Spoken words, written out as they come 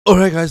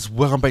Alright guys,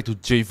 welcome back to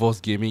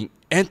JForce Gaming,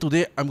 and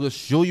today I'm going to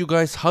show you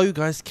guys how you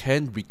guys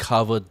can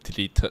recover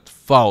deleted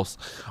files.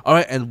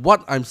 Alright, and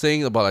what I'm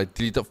saying about like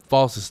deleted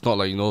files is not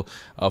like,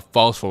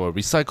 files from a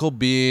recycle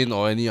bin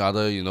or any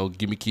other,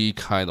 gimmicky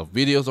kind of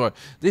videos. Alright,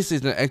 this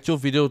is an actual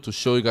video to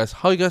show you guys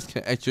how you guys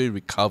can actually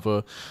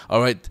recover,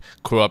 alright,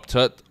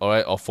 corrupted,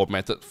 alright, or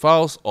formatted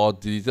files or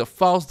deleted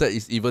files that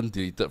is even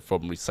deleted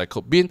from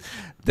recycle bin.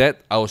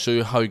 That I will show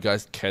you how you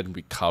guys can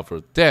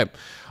recover them.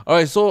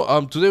 Alright, so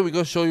today we're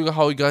going to show you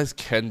how you guys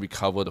can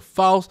recover the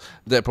files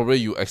that probably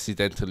you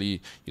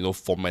accidentally,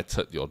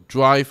 formatted your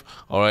drive,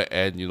 alright,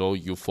 and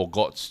you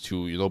forgot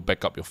to,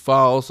 back up your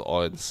files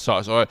or and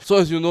such, alright. So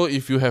as you know,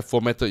 if you have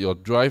formatted your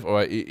drive,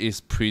 alright, it is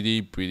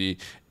pretty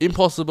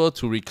impossible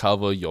to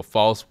recover your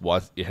files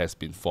once it has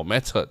been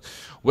formatted.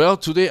 Well,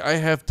 today I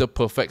have the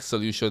perfect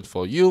solution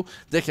for you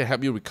that can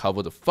help you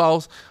recover the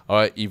files,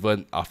 alright,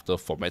 even after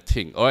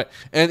formatting, alright,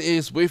 and it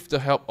is with the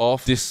help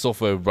of this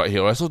software right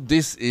here, alright. So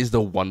this is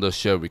the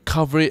Wondershare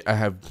Recoverit.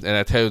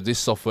 I tell you, this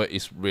software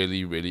is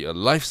really a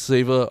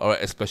lifesaver,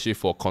 alright, especially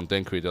for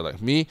content creator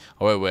like me,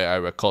 alright, where I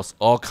record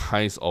all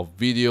kinds of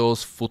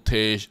videos,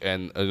 footage,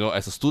 and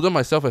as a student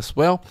myself as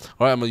well,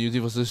 alright,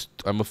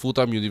 I'm a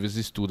full-time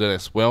university student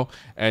as well,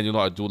 and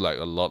I do like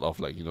a lot of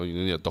you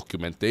need a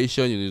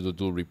documentation, you need to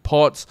do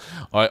reports,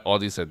 alright, all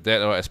this and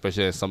that, alright,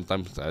 especially as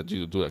sometimes I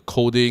do like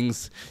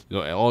codings, and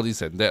all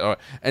this and that, alright,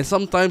 and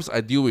sometimes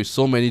I deal with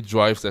so many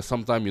drives that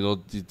sometimes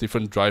the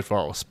different drives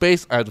run out of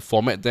space, I have to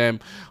format them,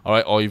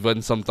 alright, or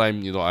even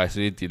sometimes I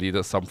accidentally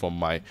deleted some from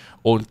my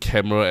own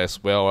camera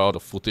as well, all the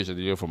footage I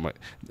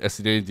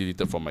accidentally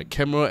deleted from my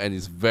camera, and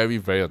it's very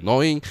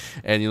annoying,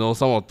 and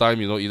some of the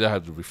time either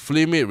have to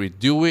refilm it,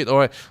 redo it,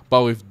 alright,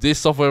 but with this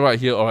software right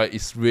here, alright,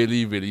 it's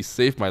really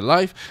saved my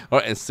life,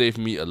 alright, and saved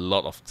me a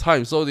lot of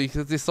time. So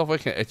this software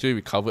can actually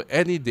recover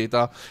any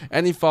data,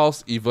 any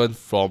files, even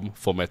from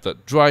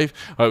formatted drive,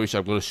 alright, which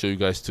I'm going to show you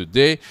guys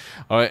today,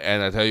 alright,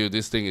 and I tell you,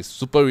 this thing is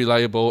super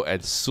reliable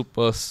and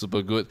super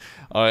good,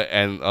 alright,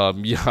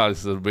 and yeah,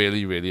 it's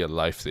really a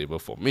lifesaver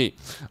for me.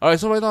 Alright,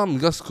 so right now I'm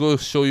just going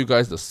to show you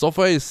guys the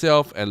software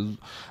itself and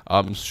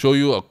show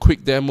you a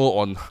quick demo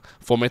on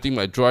formatting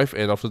my drive,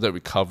 and after that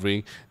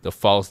recovering the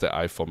files that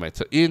I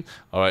formatted in,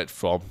 alright,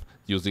 from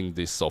using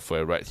this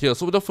software right here.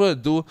 So without further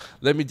ado,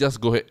 let me just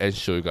go ahead and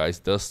show you guys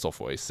the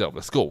software itself.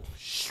 Let's go.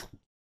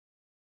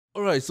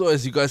 Alright, so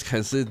as you guys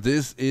can see,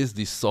 this is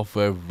the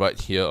software right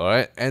here,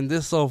 alright, and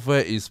this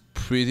software is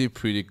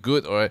pretty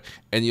good, alright,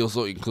 and it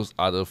also includes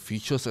other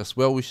features as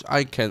well, which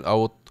I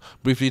will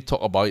briefly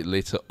talk about it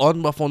later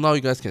on, but for now you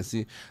guys can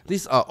see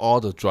these are all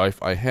the drive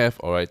I have,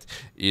 alright,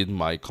 in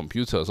my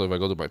computer. So if I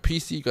go to my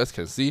PC, you guys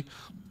can see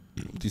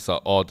these are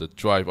all the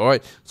drive,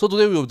 alright. So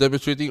today we'll be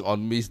demonstrating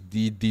on this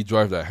D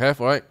drive that I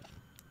have, alright.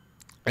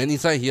 And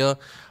inside here,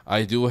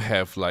 I do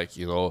have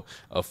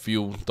a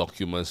few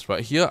documents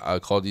right here. I'll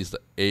call this the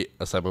A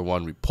Assignment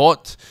 1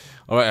 report.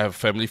 Alright, I have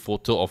family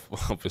photo of,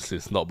 obviously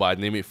it's not, but I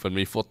name it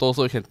family photo,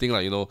 so you can think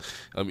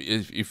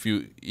if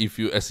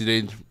you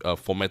accidentally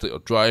formatted your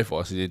drive or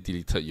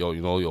accidentally deleted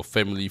your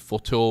family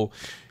photo,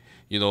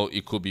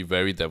 it could be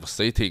very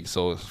devastating.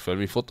 So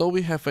family photo,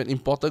 we have an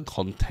important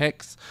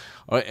context,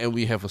 alright, and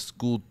we have a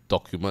school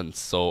document.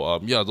 So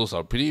yeah, those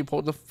are pretty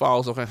important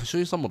files. Okay, I'll show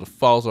you some of the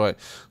files, alright.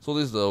 So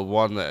this is the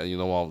one that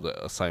one of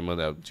the assignment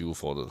that I do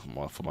for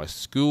my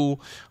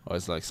school.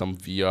 It's like some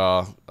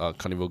VR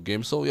carnival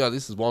game. So yeah,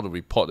 this is one of the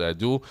report that I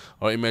do.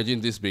 Alright,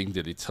 imagine this being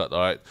deleted,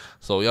 alright.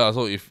 So yeah,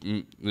 so if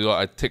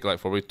I take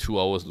probably 2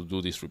 hours to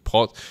do this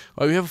report.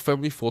 Alright, we have a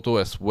family photo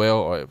as well.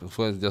 Alright,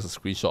 just a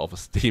screenshot of a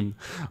Steam.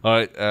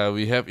 Alright,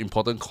 we have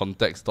important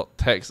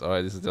context.txt.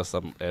 Alright, this is just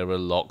some error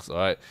logs.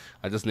 Alright,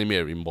 I just name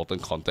it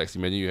important context.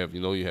 Imagine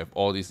you have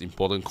all these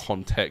important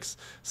context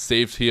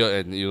saved here,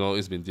 and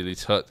it's been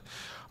deleted.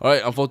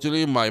 Alright,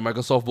 unfortunately my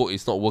Microsoft Word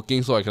is not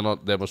working, so I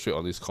cannot demonstrate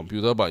on this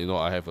computer, but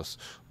I have a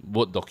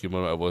Word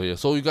document right over here.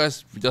 So you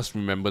guys just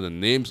remember the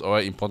names,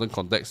 alright, important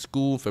context,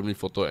 school, family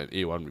photo, and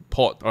A1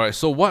 report. Alright,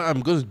 so what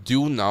I'm going to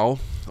do now,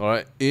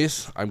 alright,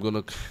 is I'm going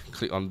to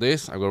click on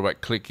this, I'm going to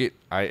right click it,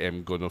 I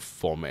am going to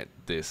format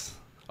this.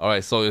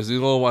 Alright, so as you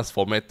know, once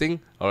formatting,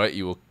 alright,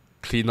 you will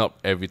clean up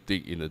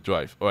everything in the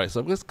drive. Alright, so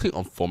I'm going to click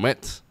on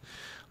format.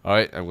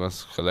 Alright, I'm going to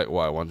select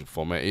what I want to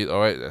format it.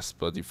 Alright, as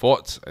per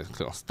default, and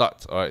click on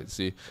start. Alright,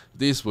 see,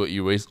 this will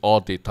erase all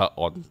data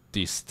on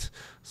disk.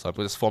 So I'm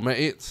going to format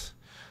it.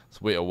 So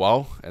wait a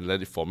while and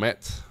let it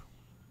format.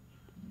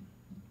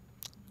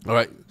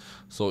 Alright,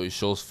 so it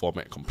shows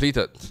format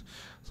completed.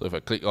 So if I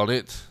click on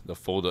it, the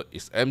folder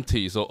is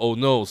empty. So oh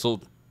no,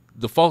 so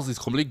the files is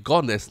completely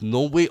gone. There's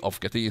no way of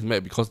getting it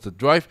back because the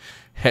drive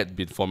had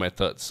been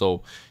formatted.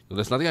 So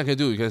there's nothing I can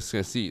do. You guys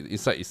can see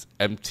inside is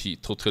empty,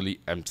 totally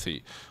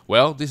empty.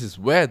 Well, this is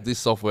where this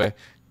software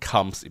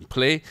comes in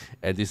play,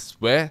 and this is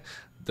where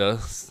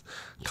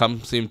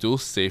comes in to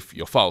save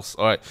your files.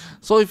 Alright,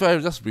 so if I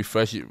just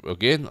refresh it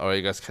again, alright,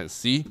 you guys can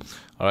see,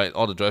 alright,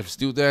 all the drive is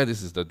still there.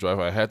 This is the drive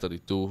I had,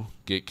 32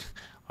 gig.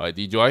 Alright,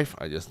 D drive.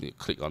 I just need to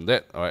click on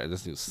that. Alright, I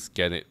just need to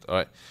scan it.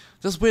 Alright,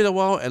 just wait a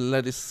while and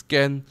let it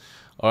scan.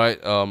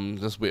 Alright,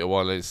 just wait a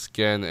while, let it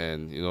scan,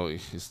 and you know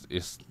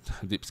it's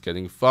deep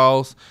scanning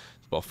files.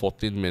 It's about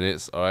 14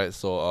 minutes. Alright,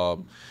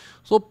 so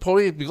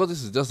probably because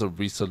this is just a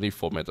recently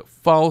formatted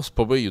files,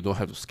 probably you don't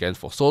have to scan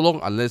for so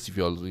long, unless if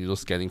you're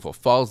scanning for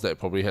files that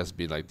probably has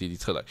been like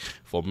deleted like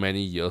for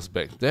many years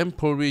back. Then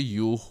probably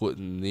you would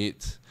need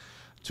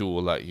to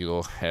like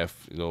have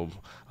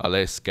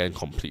let it scan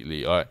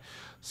completely. Alright,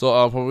 so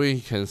probably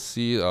you can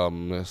see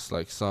there's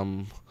like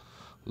some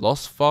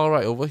lost file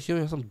right over here.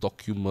 We have some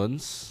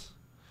documents.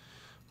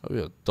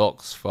 Probably a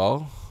docs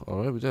file.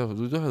 Alright, we don't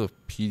have a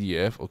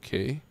PDF.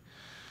 Okay.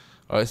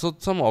 Alright, so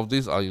some of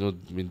these are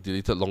been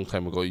deleted long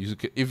time ago.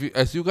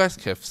 As you guys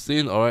have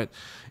seen, alright,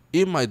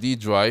 in my D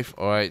drive,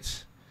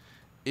 alright,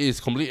 it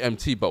is completely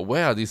empty. But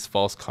where are these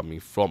files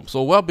coming from?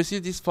 So well, basically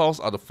these files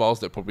are the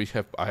files that probably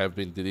I have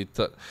been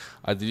deleted.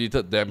 I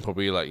deleted them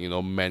probably like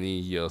many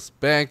years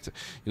back.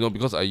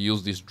 Because I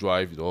use this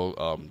drive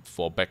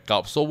for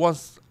backup. So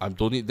once I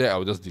don't need that, I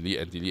will just delete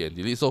and delete and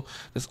delete. So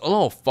there's a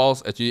lot of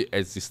files actually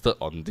existed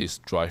on this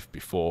drive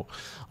before.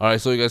 Alright,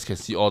 so you guys can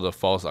see all the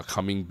files are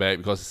coming back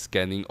because it's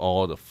scanning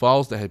all the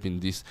files that have been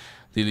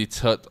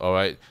deleted,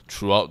 alright,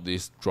 throughout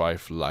this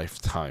drive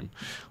lifetime.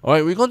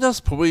 Alright, we're gonna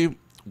just probably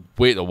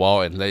wait a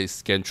while and let it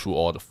scan through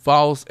all the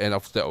files, and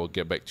after that I'll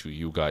get back to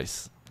you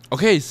guys.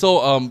 Okay,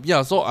 so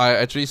yeah, so I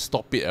actually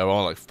stopped it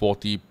around like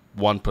 41%,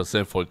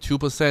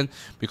 42%,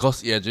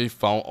 because it actually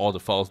found all the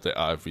files that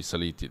I've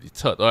recently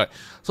deleted. Alright,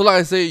 so like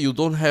I say, you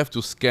don't have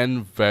to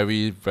scan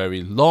very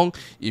long.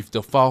 If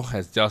the file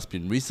has just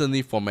been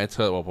recently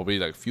formatted, or probably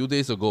like a few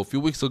days ago, a few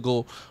weeks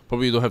ago,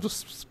 probably you don't have to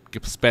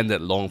spend that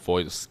long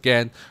for it to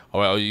scan.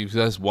 Alright, or you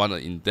guys want an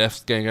in-depth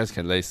scan, you guys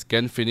can let it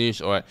scan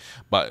finish. Alright,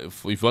 but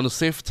if you want to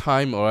save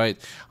time, alright,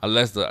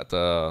 unless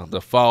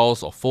the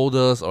files or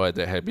folders, alright,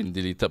 that have been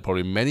deleted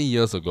probably many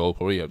years ago,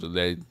 probably you have to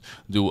let it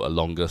do a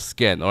longer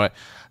scan. Alright,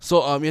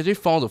 so we actually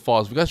found the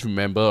files. If you guys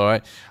remember,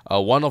 alright,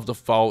 one of the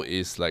file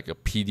is like a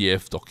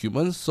PDF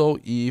document. So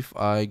if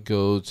I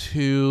go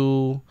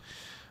to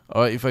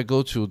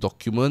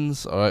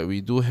documents, alright,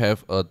 we do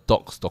have a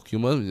docs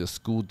document, the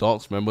school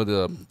docs. Remember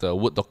the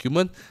Word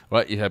document,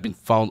 right? It had been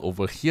found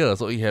over here.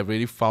 So it have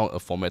already found a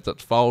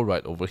formatted file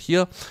right over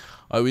here.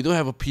 We do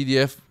have a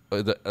PDF,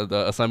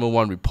 the assignment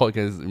 1 report,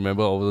 you can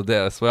remember over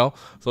there as well.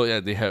 So yeah,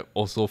 they have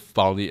also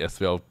found it as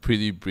well.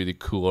 Pretty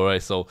cool.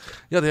 Alright, so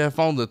yeah, they have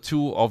found the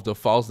 2 of the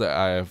files that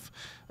I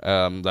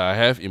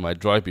have in my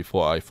drive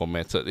before I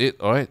formatted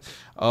it. Alright,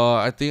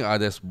 I think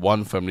there's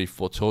one family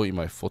photo in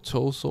my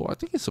photo, so I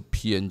think it's a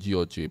PNG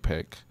or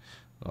JPEG.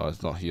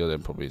 It's not here,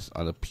 then probably it's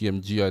under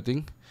PMG, I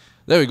think.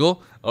 There we go.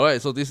 Alright,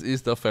 so this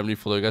is the family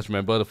photo. You guys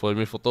remember the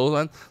family photo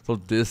one? So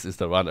this is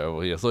the one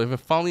over here. So if I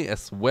found it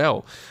as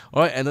well.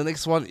 Alright, and the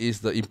next one is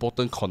the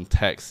important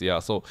context. Yeah,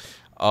 so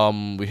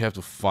we have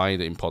to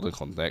find the important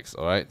context.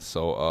 Alright,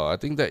 so I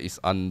think that is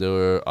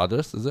under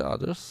others. Is it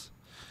others?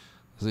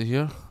 Is it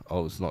here?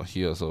 Oh, it's not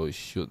here, so it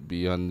should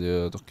be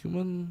under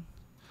document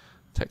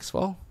text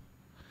file.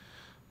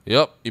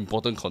 Yep,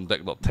 important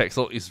contact.txt.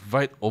 So it's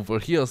right over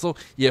here. So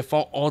you have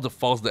found all the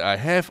files that I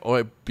have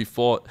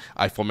before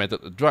I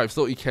formatted the drive.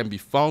 So it can be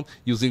found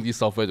using this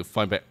software to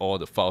find back all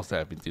the files that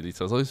have been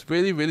deleted. So it's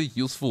really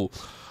useful.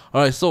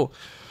 Alright, so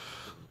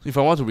if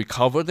I want to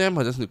recover them,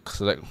 I just need to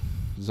select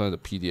this one, the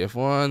PDF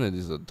one, and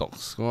this is the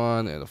docs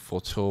one, and the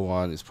photo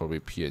one is probably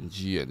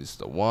PNG, and this is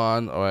the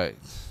one. Alright,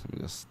 let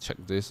me just check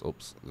this.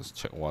 Oops, let's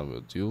check one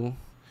will do.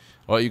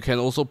 Alright, you can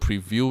also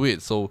preview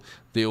it, so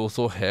they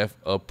also have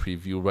a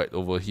preview right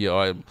over here.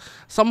 Alright,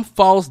 some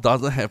files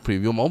doesn't have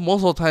preview,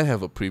 most of the time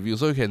have a preview,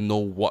 so you can know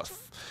what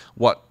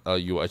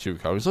you're actually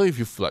recovering. So if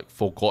you like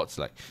forgot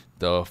like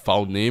the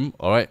file name,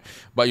 alright,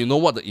 but you know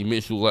what the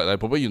image look like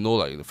probably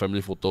like the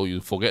family photo,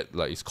 you forget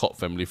like it's called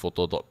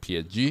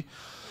familyphoto.png.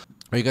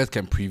 You guys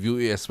can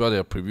preview it as well.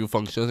 There are preview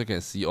functions. You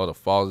can see all the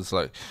files. It's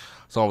like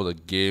some of the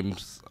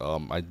games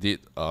I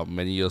did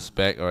many years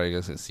back. Alright, you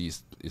guys can see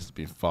it's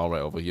been found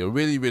right over here.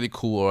 Really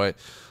cool. Alright,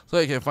 so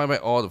you can find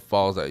back all the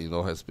files that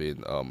has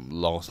been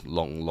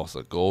long lost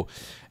ago.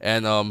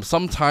 And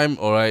sometime,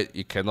 alright,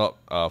 you cannot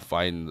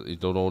find, you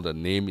don't know the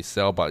name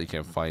itself, but you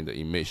can find the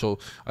image. So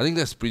I think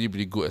that's pretty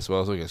good as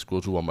well. So you can scroll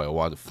through one by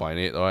one to find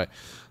it. Alright,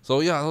 so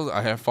yeah, so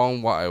I have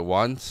found what I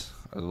want.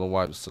 I don't know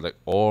why I have to select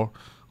all.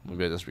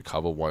 Maybe I just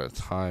recover one at a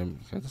time.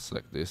 You can just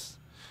select this.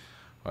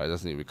 Alright, I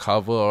just need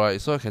recover.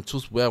 Alright, so I can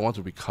choose where I want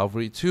to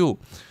recover it to.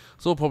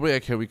 So probably I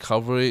can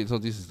recover it. So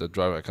this is the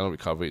drive. I cannot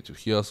recover it to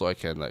here. So I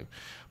can like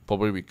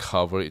probably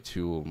recover it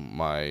to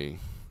my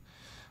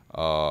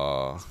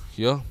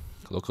here,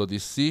 local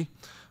DC.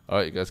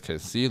 Alright, you guys can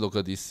see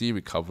local DC,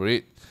 recover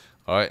it.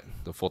 Alright,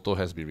 the photo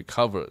has been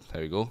recovered.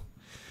 There we go. You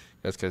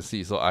guys can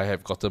see. So I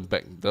have gotten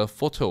back the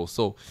photo.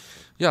 So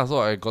yeah, so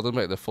I gotten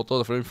back the photo,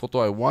 the frame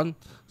photo I want.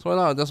 So right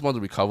now I just want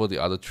to recover the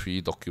other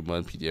 3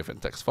 document, PDF,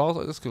 and text files.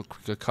 So I just can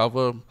click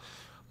recover,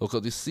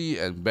 local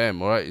DC, and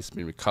bam, alright, it's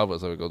been recovered.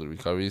 So we go to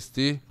recovery list.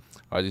 Alright,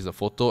 this is the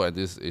photo, and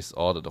this is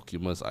all the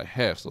documents I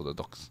have. So the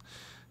docs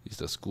is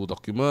the school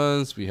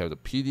documents. We have the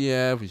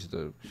PDF, which is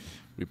the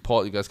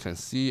report, you guys can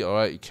see,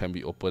 alright, it can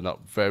be opened up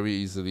very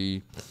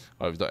easily,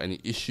 without any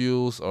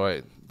issues,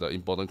 alright. The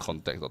important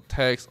context or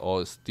text,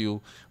 or it's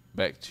still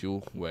back to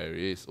where it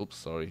is. Oops,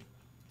 sorry.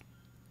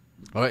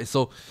 Alright,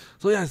 so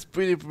yeah, it's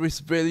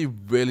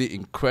really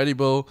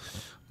incredible.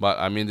 But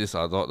I mean, these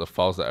are not the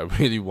files that I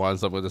really want,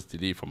 so I'm gonna just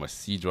delete from my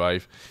C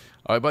drive.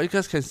 Alright, but you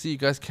guys can see, you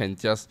guys can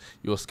just,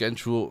 you'll scan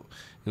through,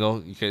 you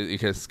know, you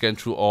can scan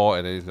through all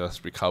and then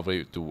just recover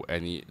it to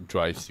any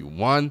drives you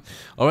want.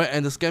 Alright,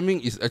 and the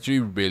scanning is actually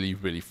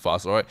really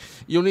fast. Alright,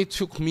 it only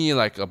took me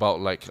like about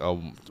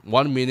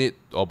 1 minute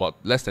or about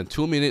less than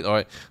 2 minutes,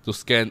 alright, to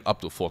scan up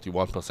to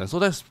 41%. So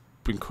that's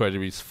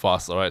incredibly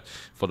fast, alright,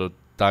 for the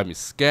time it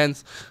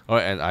scans.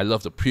 Alright, and I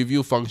love the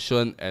preview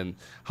function and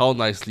how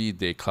nicely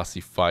they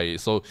classify it.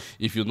 So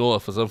if you know a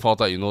certain file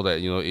type, you know that,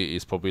 you know, it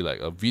is probably like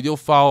a video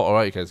file.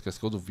 Alright, you can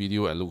just go to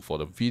video and look for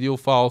the video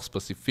file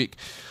specific.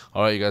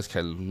 Alright, you guys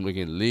can make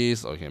it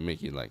list, or you can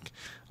make it like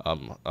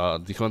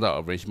different type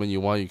of arrangement you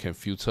want. You can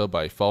filter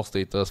by file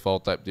status, file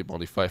type,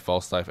 modify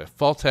file type, and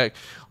file tag.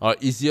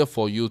 Easier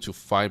for you to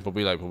find,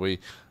 probably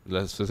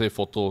let's say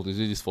photo.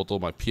 This photo,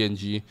 my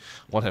PNG,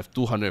 one have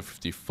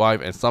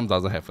 255 and some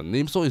doesn't have a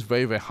name, so it's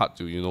very hard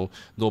to, you know.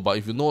 But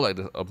if you know like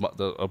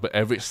the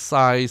average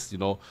size, you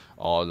know,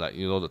 or like,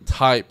 you know, the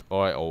type,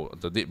 or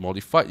the date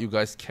modified, you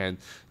guys can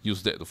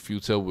use that to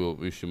filter,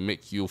 which will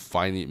make you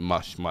find it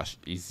much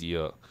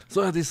easier.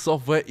 So this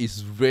software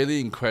is really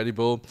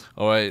incredible.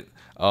 Alright,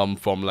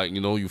 from like, you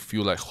know, you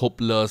feel like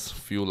hopeless,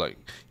 feel like,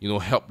 you know,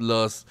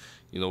 helpless,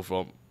 you know,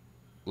 from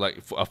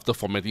like after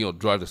formatting your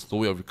drive, there's no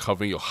way of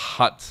recovering your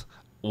hard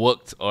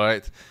worked,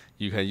 alright,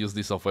 you can use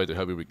this software to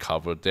help you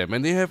recover them.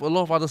 And they have a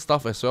lot of other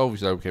stuff as well,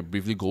 which I can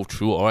briefly go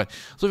through, alright.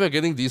 So if you're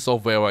getting this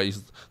software, right,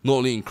 it not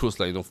only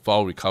includes like, you know,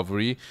 file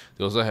recovery,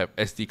 they also have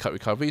SD card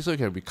recovery, so you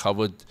can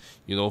recover,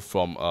 you know,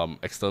 from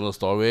external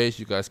storage.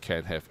 You guys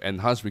can have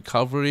enhanced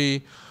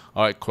recovery,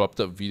 alright,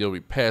 corrupted video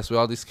repair as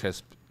well. This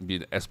has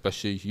been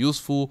especially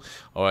useful.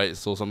 Alright,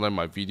 so sometimes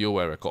my video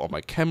where I record on my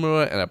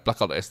camera and I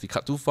plug out the SD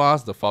card too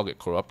fast, the file get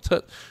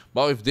corrupted.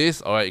 But with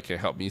this, alright, it can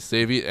help me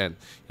save it, and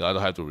you know, I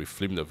don't have to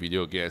refilm the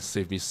video again. It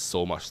saves me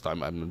so much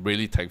time. I'm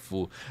really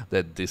thankful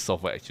that this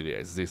software actually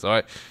exists.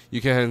 Alright, you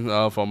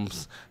can from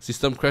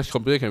system crash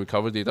computer can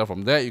recover data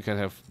from that. You can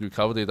have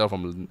recover data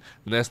from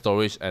NAS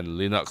storage and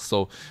Linux.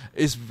 So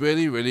it's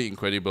really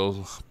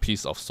incredible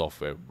piece of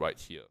software right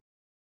here.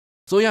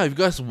 So yeah, if you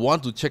guys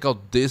want to check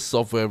out this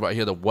software right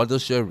here, the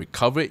Wondershare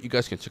Recoverit, you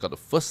guys can check out the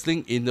first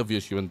link in the video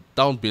description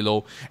down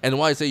below. And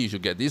why I say you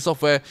should get this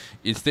software,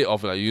 instead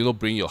of like, you know,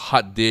 bring your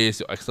hard disk,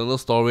 your external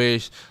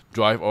storage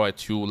drive, alright,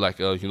 to like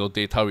a, you know,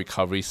 data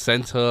recovery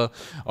center.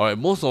 Alright,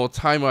 most of the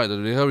time, right, the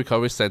data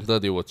recovery center,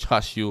 they will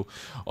charge you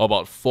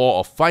about 4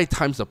 or 5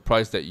 times the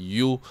price that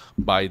you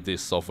buy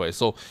this software.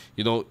 So,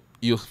 you know,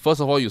 first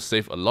of all, you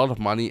save a lot of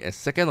money, and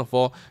second of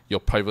all, your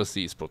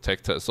privacy is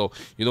protected. So,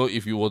 you know,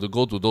 if you were to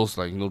go to those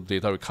like, you know,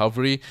 data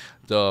recovery,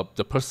 the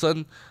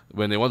person,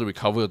 when they want to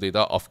recover your data,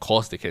 of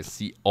course they can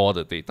see all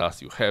the data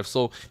you have.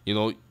 So, you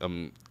know,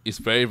 it's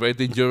very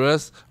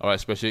dangerous, alright,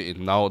 especially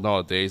in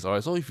nowadays.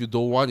 Alright, so if you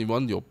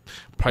want your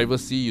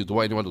privacy, you don't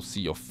want anyone to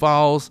see your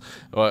files,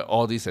 alright,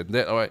 all this and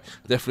that, alright,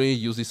 definitely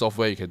use this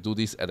software. You can do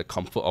this at the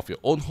comfort of your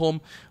own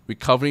home,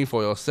 recovering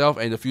for yourself,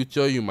 and in the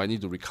future you might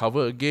need to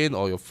recover again,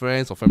 or your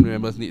friends or family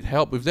members need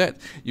help with that.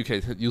 You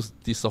can use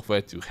this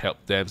software to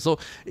help them. So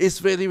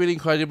it's really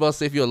incredible,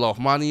 save you a lot of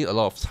money, a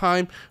lot of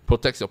time,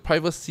 protects your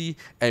privacy,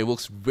 and it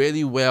works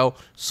really well,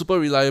 super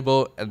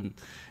reliable, and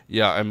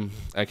yeah,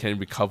 I can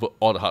recover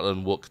all the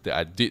hard-earned work that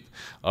I did,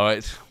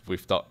 alright,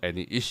 without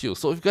any issue.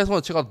 So if you guys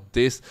want to check out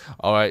this,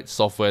 alright,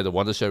 software, the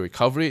Wondershare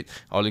Recoverit,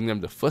 I'll link them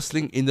the first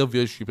link in the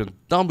video description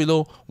down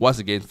below, once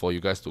again, for you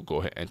guys to go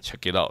ahead and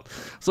check it out.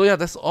 So yeah,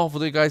 that's all for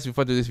today, guys. If you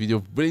find this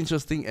video really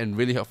interesting and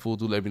really helpful,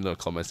 do let me know in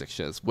the comment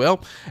section as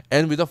well.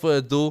 And without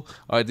further ado,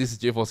 alright, this is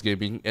𝖩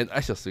Gaming, and I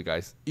shall see you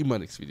guys in my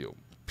next video.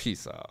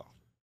 Peace out.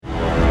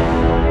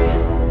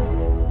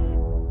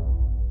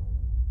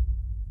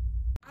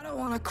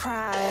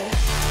 Cry.